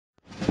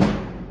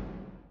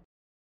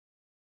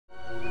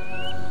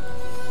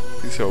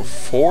So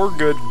 4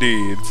 good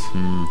deeds.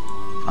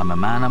 I'm a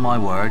man of my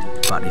word,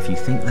 but if you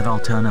think that I'll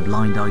turn a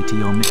blind eye to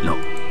your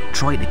look,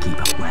 try to keep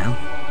up well.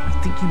 I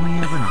think you may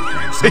have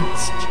enough there, son.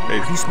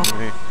 Have you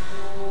spoken?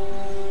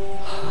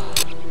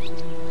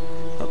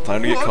 Not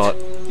time to get caught.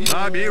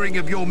 I'm hearing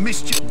of your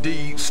mischief,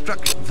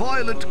 destruct,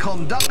 violent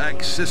conduct,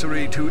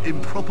 accessory to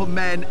improper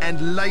man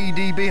and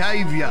lady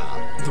behaviour.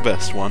 The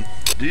best one.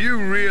 Do you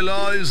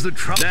realise the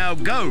trouble? Now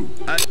go.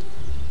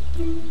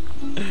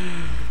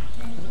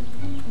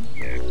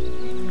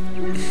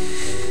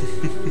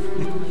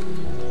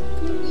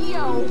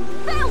 You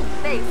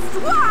filthy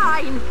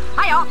swine!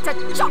 I ought to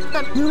chop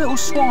them. You little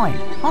swine!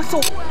 I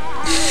thought.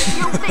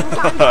 You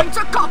think I'm going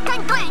to cook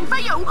and clean for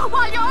you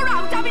while you're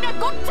out having a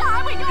good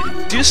time with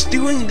your... Just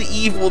doing the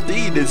evil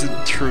deed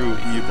isn't true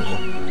evil.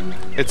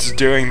 It's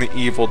doing the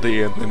evil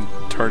deed and then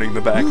turning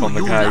the back on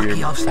the guy you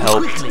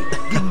helped.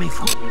 Give me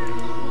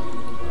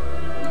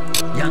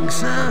young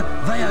sir,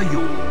 they are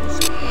yours.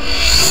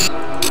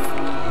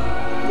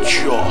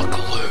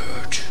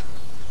 Chocolate.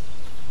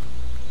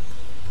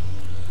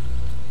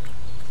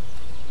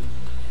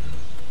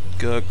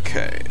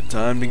 Okay,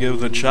 time to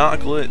give the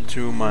chocolate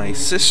to my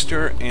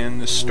sister,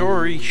 and the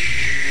story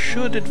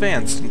should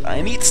advance.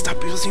 I need to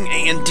stop using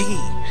A and D.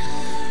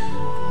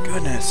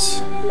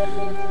 Goodness.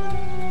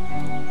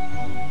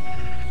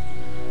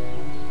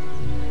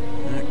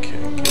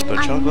 Okay, give the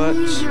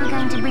chocolates. I knew you were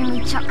going to bring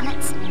me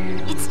chocolates.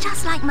 It's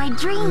just like my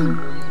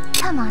dream.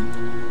 Come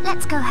on,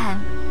 let's go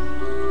home.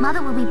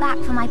 Mother will be back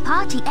for my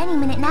party any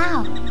minute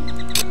now.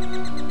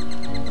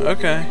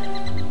 Okay.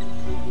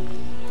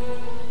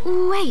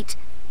 Wait.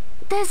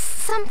 There's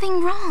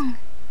something wrong.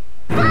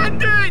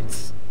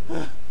 Bandits!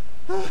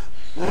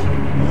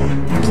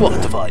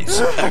 Plot device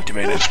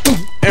activated.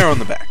 Arrow on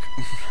the back.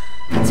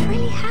 What's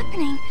really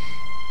happening?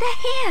 They're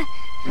here.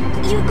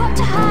 You've got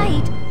to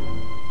hide.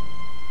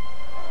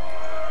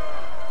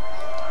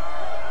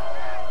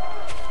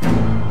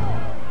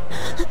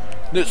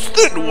 This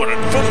thin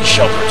wooden foot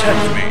shall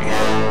protect me.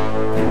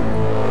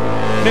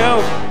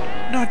 No,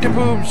 not the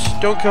boobs.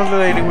 Don't kill the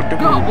lady with the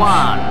boobs. Got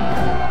one.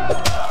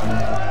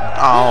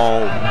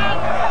 Oh.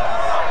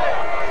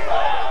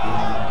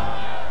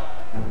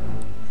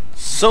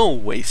 So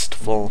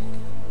wasteful.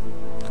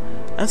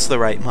 That's the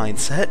right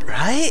mindset,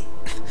 right?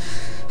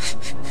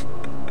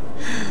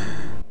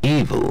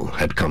 Evil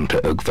had come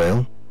to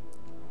Oakvale.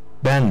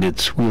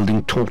 Bandits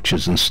wielding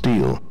torches and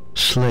steel,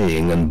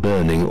 slaying and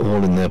burning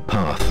all in their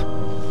path.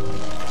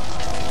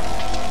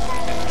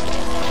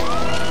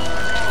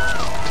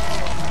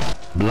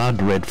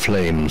 Blood-red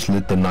flames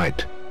lit the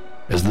night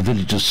as the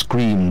villagers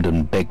screamed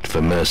and begged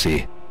for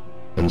mercy,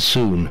 and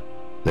soon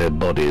their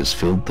bodies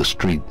filled the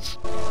streets.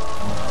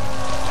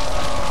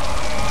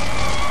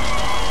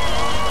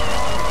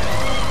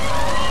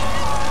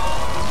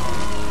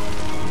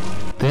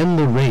 Then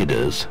the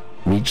raiders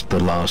reached the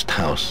last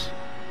house,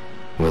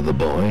 where the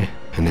boy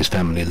and his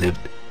family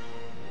lived.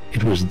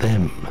 It was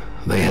them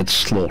they had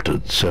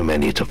slaughtered so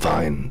many to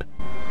find.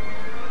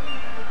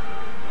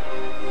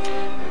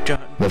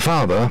 The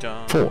father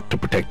fought to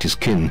protect his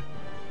kin,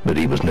 but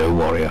he was no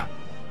warrior,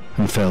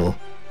 and fell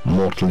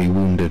mortally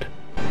wounded.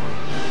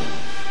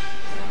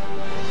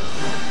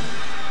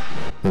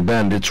 The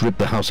bandits ripped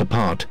the house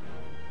apart,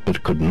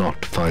 but could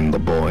not find the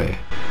boy.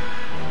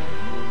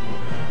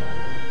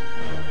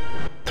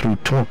 Through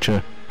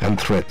torture and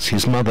threats,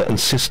 his mother and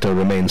sister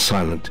remained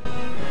silent,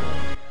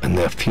 and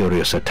their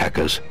furious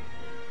attackers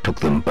took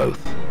them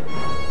both.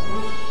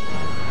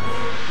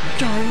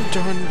 Dun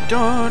dun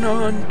dun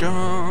dun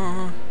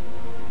dun.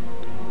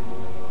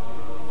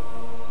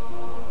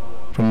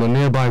 From the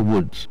nearby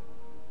woods,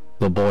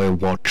 the boy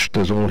watched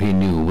as all he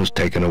knew was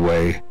taken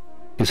away.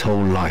 His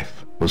whole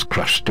life was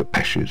crushed to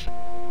ashes.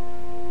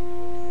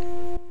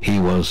 He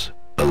was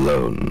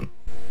alone.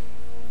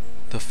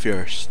 The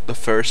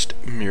first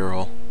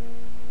mural.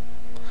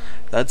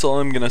 That's all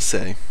I'm gonna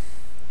say.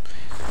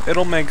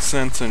 It'll make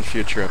sense in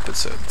future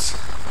episodes.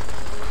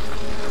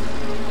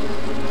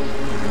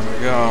 There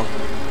we go.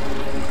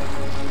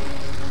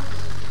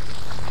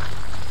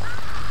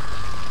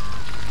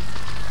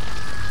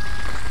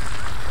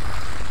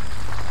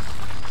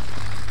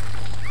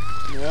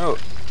 No,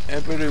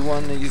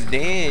 everyone is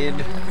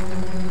dead.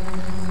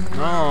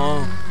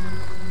 No.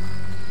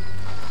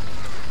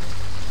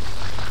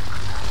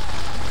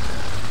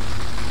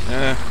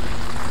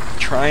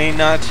 Trying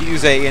not to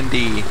use A and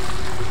D.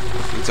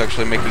 It's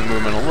actually making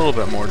movement a little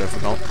bit more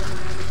difficult.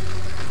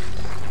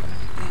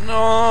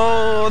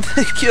 No,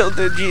 they killed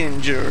the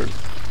ginger.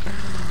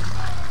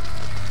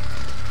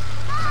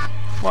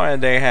 Why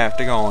did they have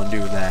to go and do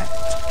that?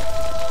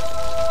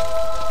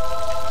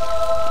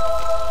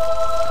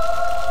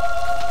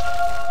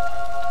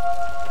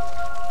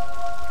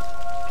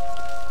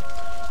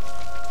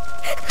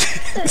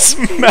 His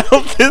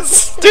mouth is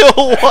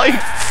still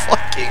wide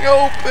fucking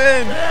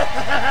open!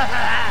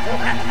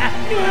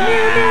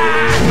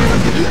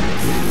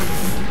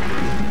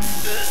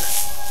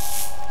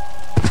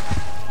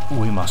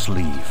 We must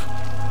leave.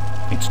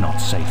 It's not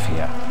safe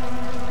here.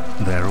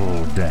 They're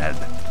all dead.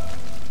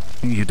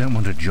 You don't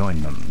want to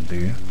join them, do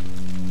you?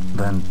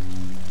 Then,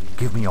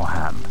 give me your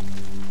hand.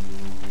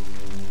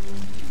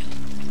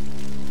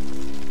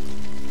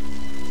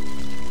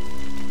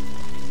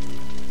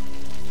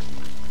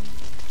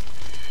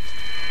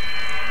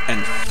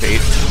 And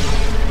fate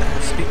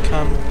has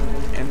become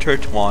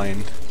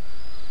intertwined.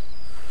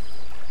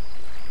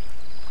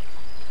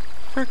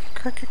 Cricket,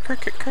 cricket,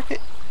 cricket,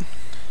 cricket.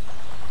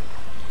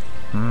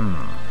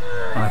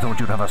 I thought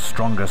you'd have a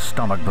stronger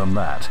stomach than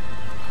that.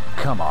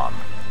 Come on.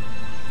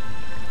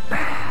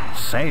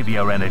 Save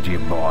your energy,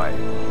 boy.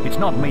 It's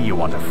not me you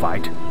want to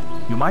fight.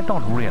 You might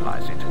not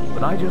realize it,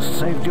 but I just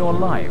saved your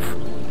life.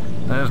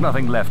 There's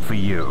nothing left for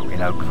you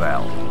in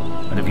Oakvale.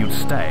 And if you'd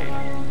stayed,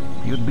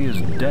 you'd be as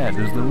dead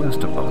as the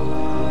rest of them.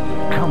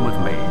 Come with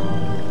me.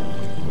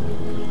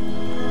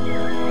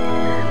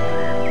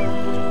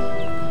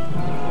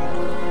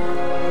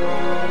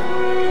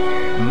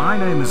 My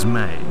name is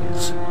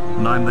Maze,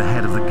 and I'm the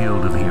head of the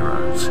Guild of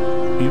Heroes.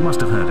 You must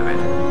have heard of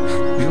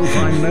it. You'll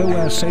find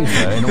nowhere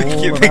safer in all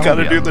They of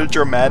gotta do Albion, the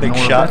dramatic nor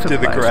a shot better to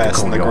the place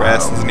grass, and the call your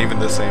grass home. isn't even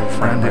the same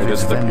frame And if rate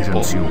it's as the people.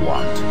 vengeance you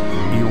want,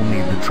 you'll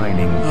need the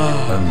training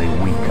only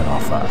we can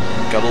offer.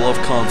 Gotta love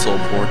console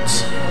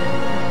ports.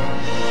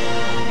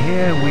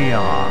 Here we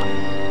are.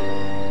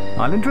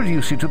 I'll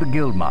introduce you to the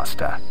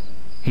Guildmaster.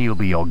 He'll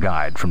be your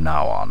guide from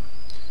now on.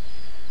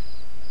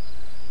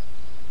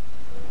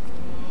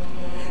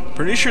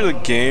 Pretty sure the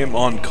game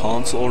on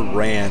console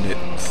ran it.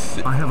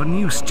 I have a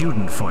new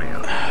student for you.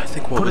 I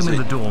think what Put was him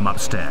in it? the dorm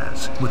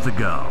upstairs with the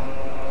girl.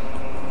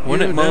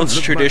 When it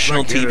most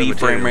traditional TV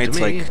frame rates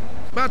like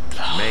But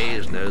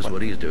Maze knows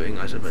what he's doing,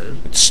 I suppose.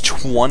 it's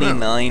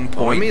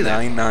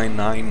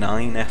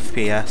 29.9999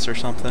 FPS or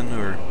something,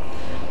 or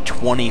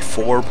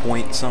 24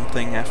 point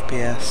something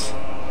FPS.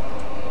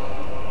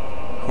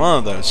 One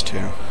of those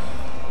two.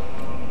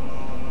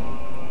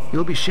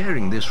 You'll be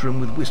sharing this room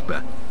with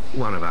Whisper,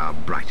 one of our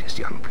brightest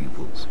young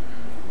pupils.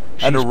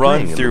 I had to She's run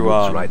playing in the through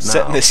woods right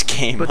setting now, this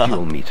game but up.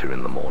 you'll meet her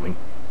in the morning.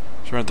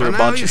 Just run through a By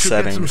bunch now you of should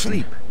get some settings.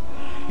 sleep.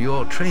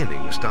 Your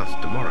training starts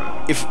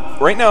tomorrow. If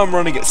right now I'm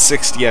running at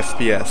 60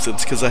 FPS,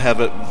 it's because I have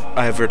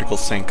vertical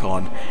sync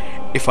on.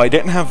 If I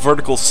didn't have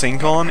vertical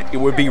sync on, it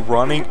would be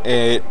running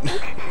at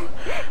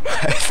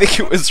I think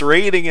it was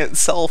rating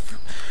itself.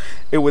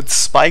 It would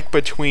spike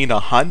between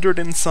 100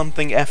 and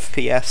something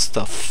FPS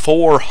to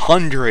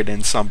 400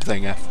 and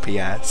something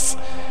FPS.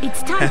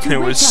 It's time And to it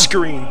wake was up.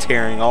 screen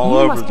tearing all You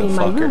over must the be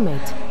my fucker.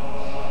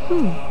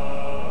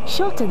 roommate.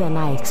 Shorter than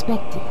I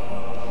expected.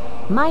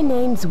 My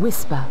name's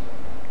Whisper.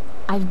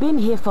 I've been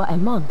here for a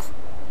month.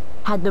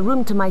 Had the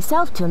room to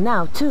myself till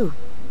now, too.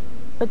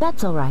 But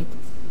that's all right.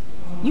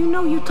 You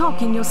know you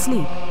talk in your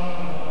sleep.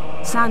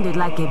 Sounded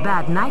like a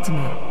bad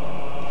nightmare.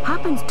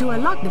 Happens to a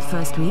lot the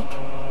first week.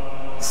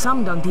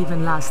 Some don't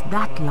even last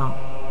that long.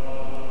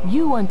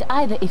 You won't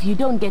either if you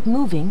don't get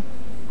moving.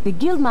 The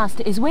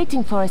Guildmaster is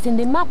waiting for us in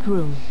the map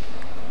room.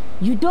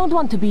 You don't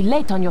want to be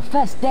late on your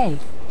first day.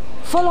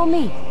 Follow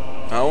me.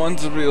 I want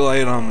to be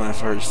late on my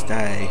first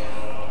day.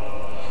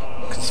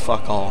 'Cause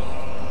fuck all.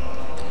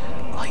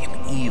 I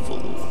am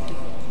evil.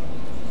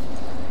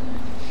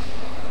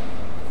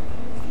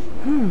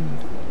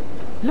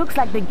 Looks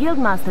like the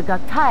Guildmaster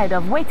got tired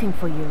of waiting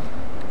for you.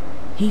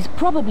 He's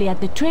probably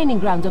at the training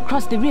grounds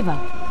across the river.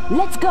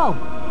 Let's go!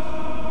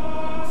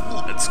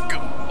 Let's go.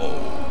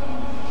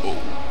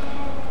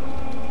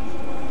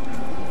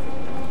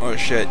 Oh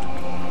shit.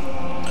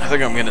 I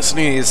think I'm gonna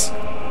sneeze.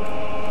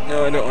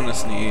 No, I don't want to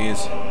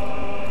sneeze.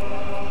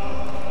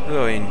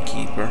 Oh,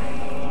 innkeeper.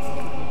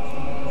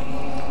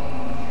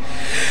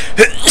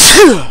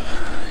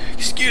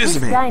 Excuse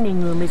This me.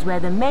 dining room is where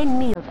the main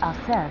meals are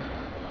served.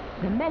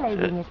 The melee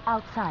ring is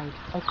outside,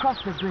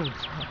 across the bridge.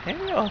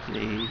 Hello,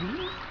 lady.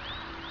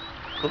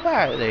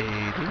 Goodbye, lady.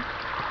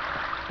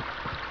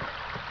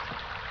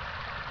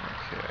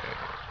 Okay.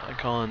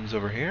 Icons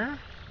over here.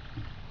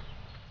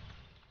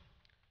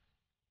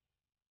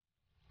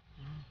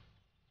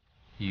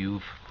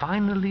 You've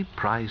finally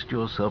prized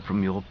yourself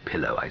from your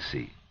pillow, I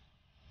see.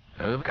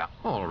 Over.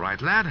 All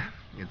right, lad.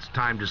 It's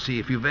time to see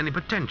if you've any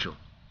potential.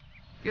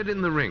 Get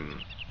in the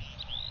ring.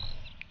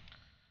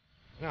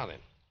 Now then,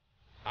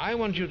 I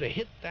want you to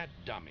hit that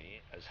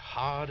dummy as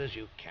hard as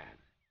you can.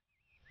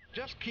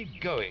 Just keep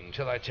going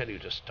till I tell you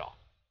to stop.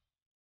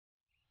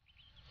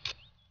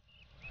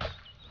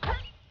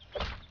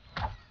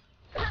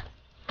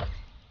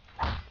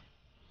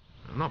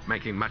 You're not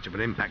making much of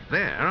an impact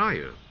there, are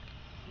you?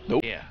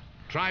 Nope. Here,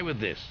 try with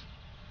this.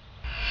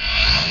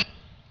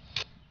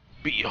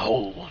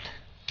 Behold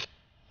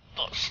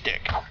the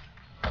stick.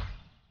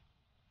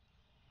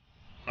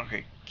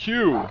 Okay,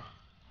 Q.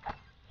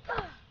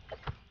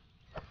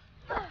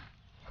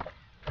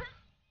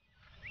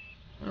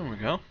 There we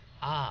go.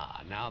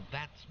 Ah, now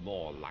that's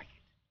more like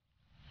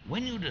it.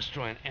 When you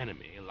destroy an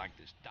enemy like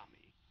this dummy,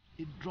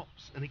 it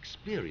drops an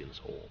experience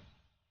orb.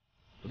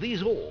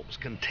 These orbs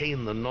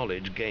contain the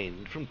knowledge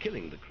gained from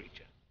killing the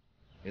creature.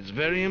 It's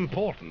very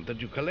important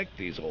that you collect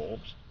these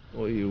orbs,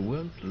 or you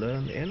won't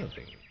learn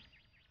anything.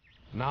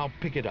 Now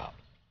pick it up.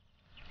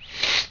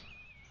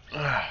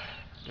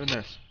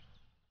 Goodness.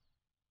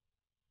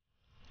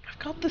 I've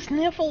got the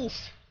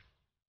sniffles.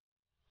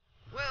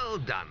 Well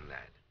done,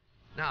 lad.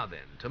 Now then,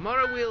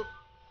 tomorrow we'll...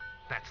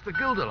 That's the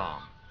guild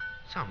alarm.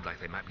 Sounds like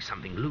there might be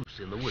something loose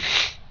in the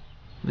woods.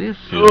 This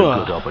is a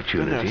good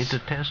opportunity to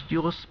test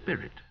your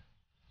spirit.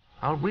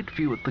 I'll wait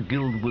for you at the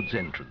guild woods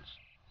entrance,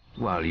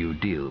 while you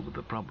deal with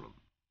the problem.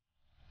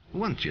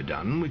 Once you're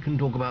done, we can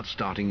talk about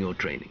starting your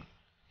training.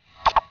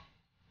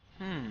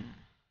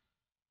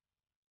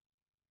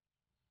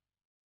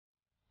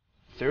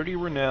 30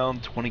 renown,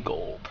 20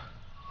 gold.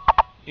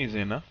 Easy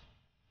enough.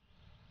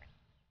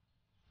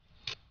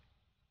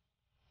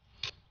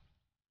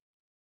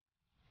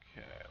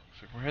 Okay,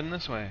 looks like we're heading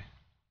this way.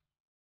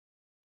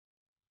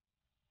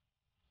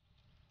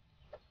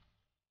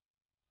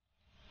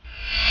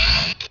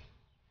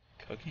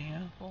 Cooking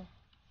apple?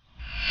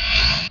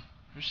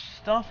 There's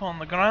stuff on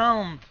the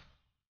ground.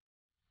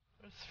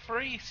 There's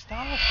free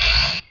stuff.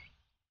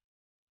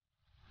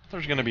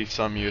 There's gonna be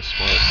some use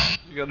for it.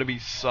 There's gotta be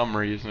some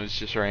reason it's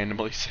just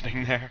randomly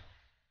sitting there.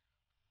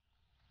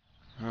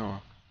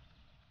 Oh.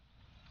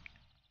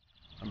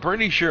 I'm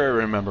pretty sure I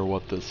remember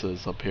what this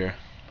is up here.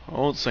 I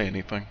won't say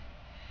anything.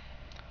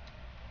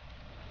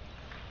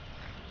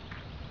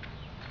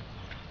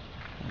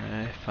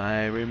 If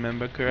I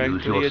remember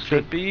correctly, it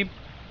should be...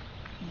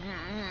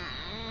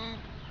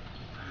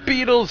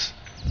 beetles!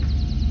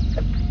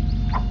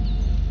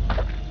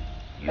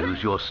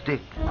 Use your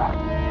stick.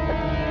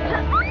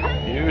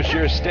 Use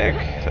your stick,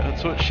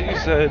 that's what she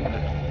said.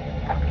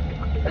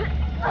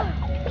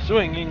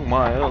 Swinging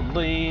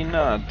wildly,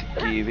 not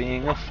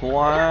giving a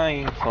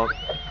flying fuck.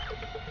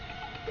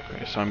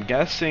 Okay, so I'm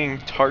guessing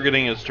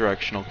targeting is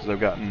directional because I've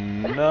got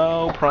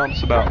no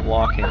prompts about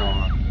locking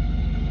on.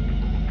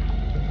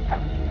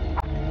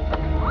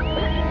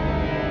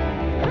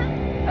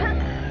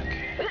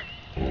 Okay.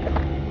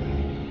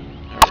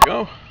 There we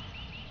go.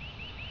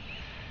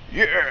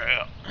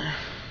 Yeah!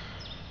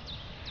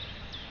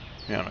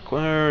 Renown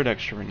acquired,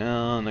 extra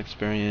renown,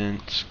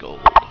 experience, gold.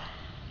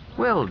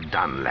 Well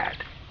done, lad.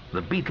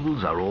 The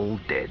beetles are all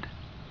dead.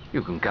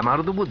 You can come out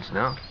of the woods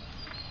now.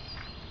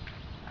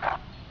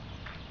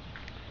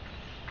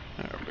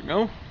 There we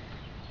go.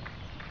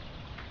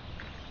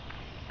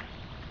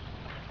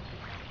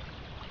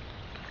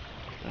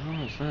 What the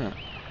hell is that?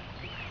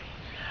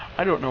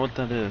 I don't know what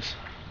that is.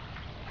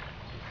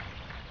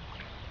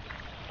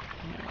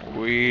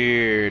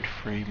 Weird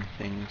frame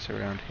things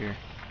around here.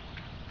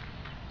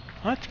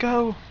 Let's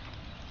go!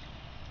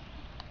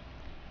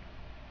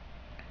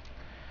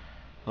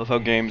 I love how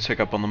games pick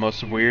up on the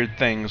most weird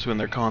things when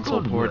they're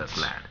console ports.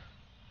 Good work, lad.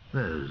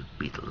 Those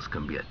beetles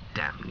can be a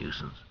damn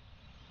nuisance.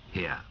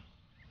 Here,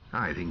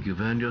 I think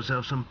you've earned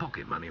yourself some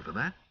pocket money for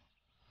that.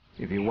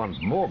 If you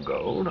want more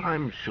gold,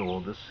 I'm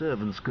sure the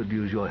servants could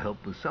use your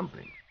help with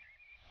something.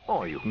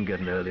 Or you can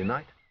get an early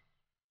night.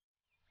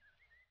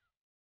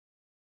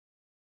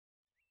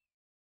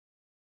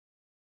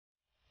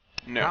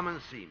 No. Come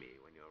and see me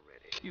when you're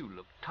ready. You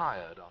look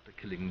tired after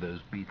killing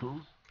those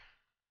beetles.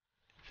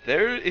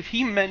 If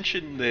he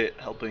mentioned that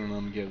helping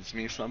them gives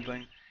me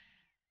something,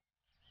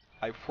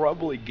 I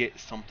probably get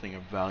something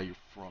of value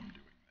from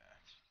doing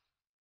that.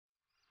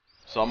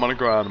 So I'm gonna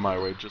go out of my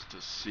way just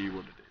to see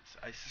what it is.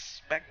 I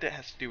suspect it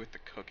has to do with the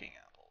cooking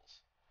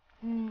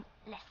apples.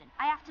 Listen,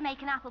 I have to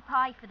make an apple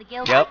pie for the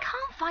guild. Yep. I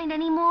can't find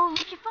any more.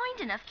 If you find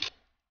enough...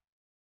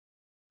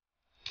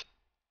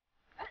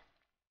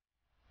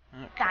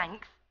 Okay.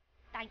 Thanks.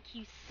 Thank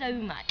you so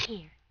much.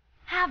 Here,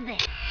 have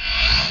this.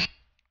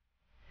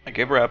 I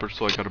gave her apples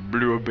so I got a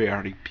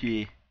blueberry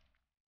pea.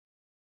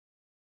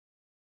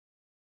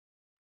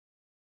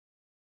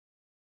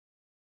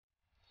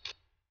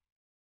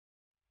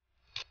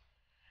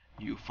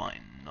 You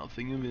find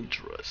nothing of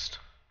interest.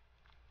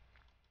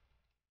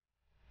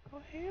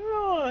 Oh,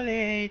 hello,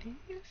 ladies.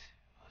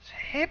 What's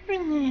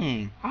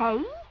happening?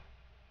 Hey?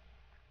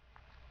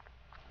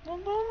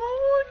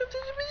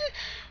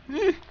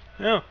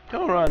 No,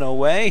 don't run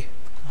away.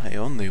 I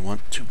only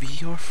want to be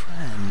your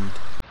friend.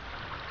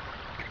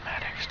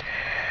 Dramatic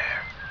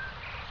stare.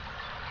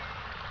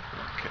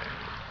 Okay,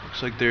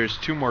 looks like there's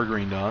 2 more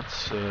green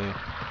dots. 2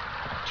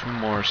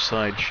 more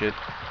side shit.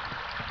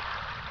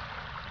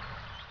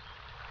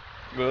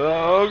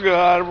 Oh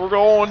god, we're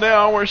going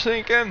down, we're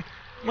sinking.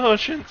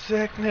 Motion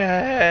sickness.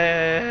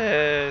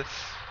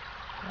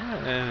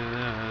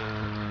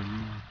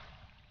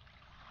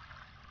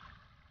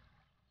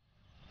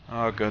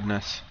 Oh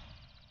goodness.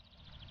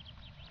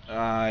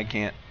 I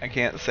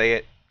can't say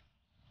it.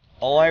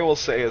 All I will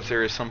say is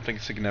there is something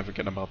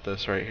significant about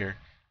this right here.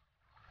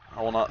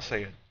 I will not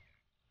say a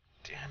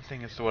damn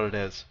thing as to what it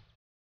is.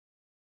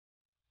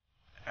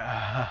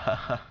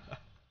 I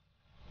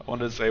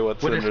want to say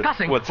what's in there. We're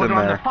discussing whether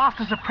I'm the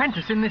fastest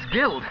apprentice in this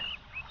guild.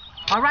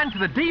 I ran to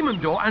the demon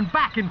door and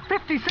back in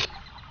 50 seconds.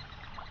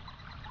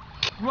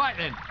 Right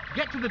then,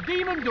 get to the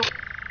demon door.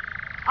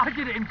 I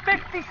did it in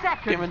 50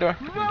 seconds. Demon door,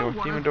 demon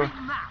door, demon door.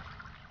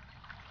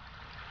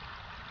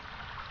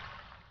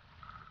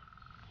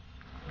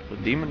 The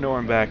demon door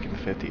and back in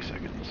 50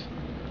 seconds.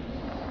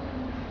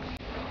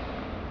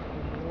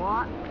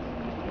 What?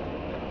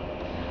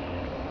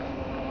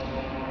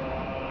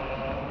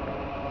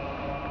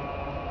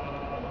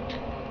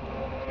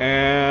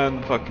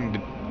 And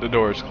the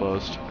door is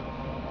closed.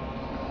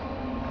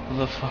 How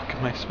the fuck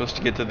am I supposed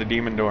to get to the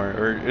demon door?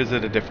 Or is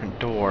it a different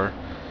door?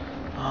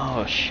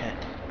 Oh shit.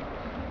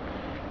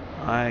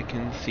 I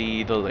can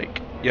see the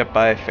lake. Yep,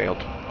 I failed.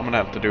 I'm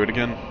gonna have to do it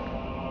again.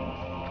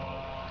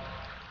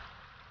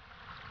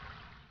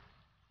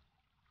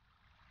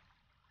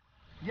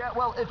 Yeah,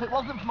 well, if it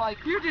wasn't for my...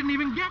 You didn't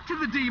even get to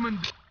the demon.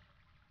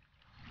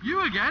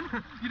 You again?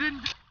 You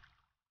didn't...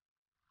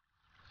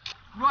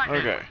 Right then,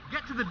 Okay.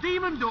 get to the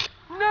demon door.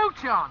 No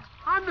chance.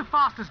 I'm the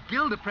fastest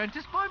guild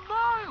apprentice by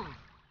miles.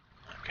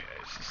 Okay,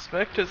 I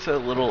suspect it's a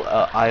little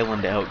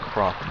island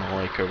outcrop in the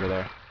lake over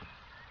there.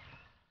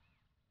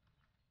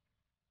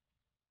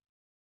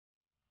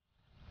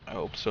 I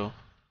hope so.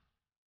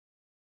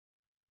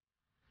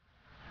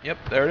 Yep,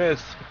 there it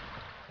is.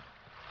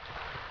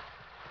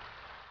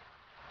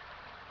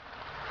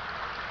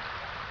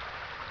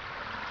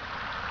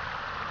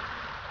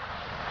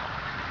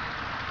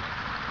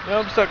 No,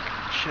 I'm stuck.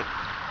 Shit.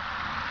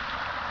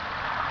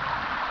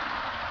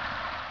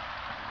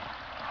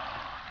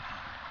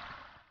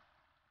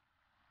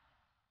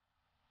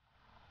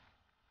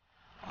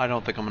 I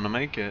don't think I'm gonna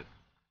make it.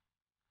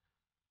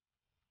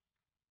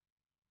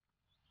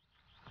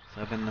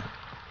 7,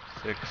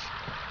 6,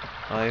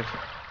 5,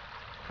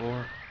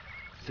 4,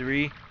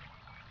 3,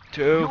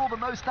 2. You're the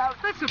most out...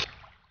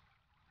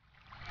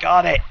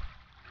 Got it!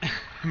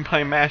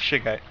 By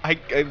mashing, I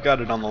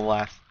got it on the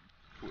last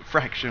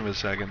fraction of a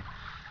second.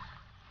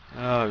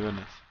 Oh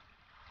goodness.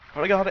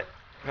 But I got it.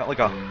 I got like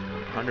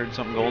 100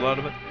 something gold out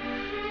of it.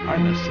 I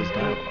missed this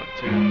dialogue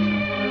too.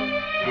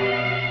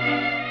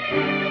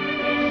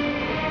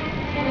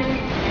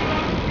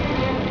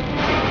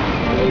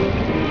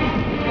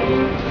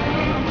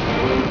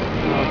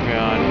 Oh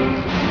god.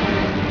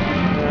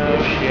 Oh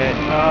shit.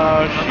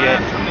 Oh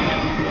shit.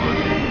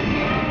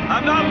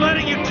 I'm not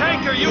letting you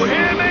take her, you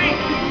hear me?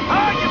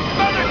 Ah, you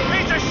mother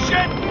piece of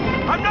shit!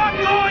 I'm not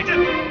going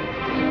to...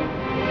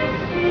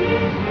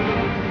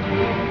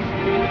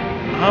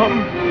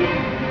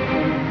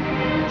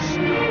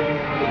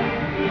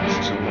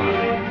 Still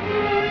alive.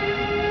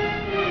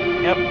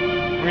 Yep.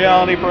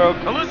 Reality broke.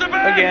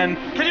 Elizabeth! Again.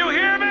 Can you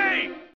hear me?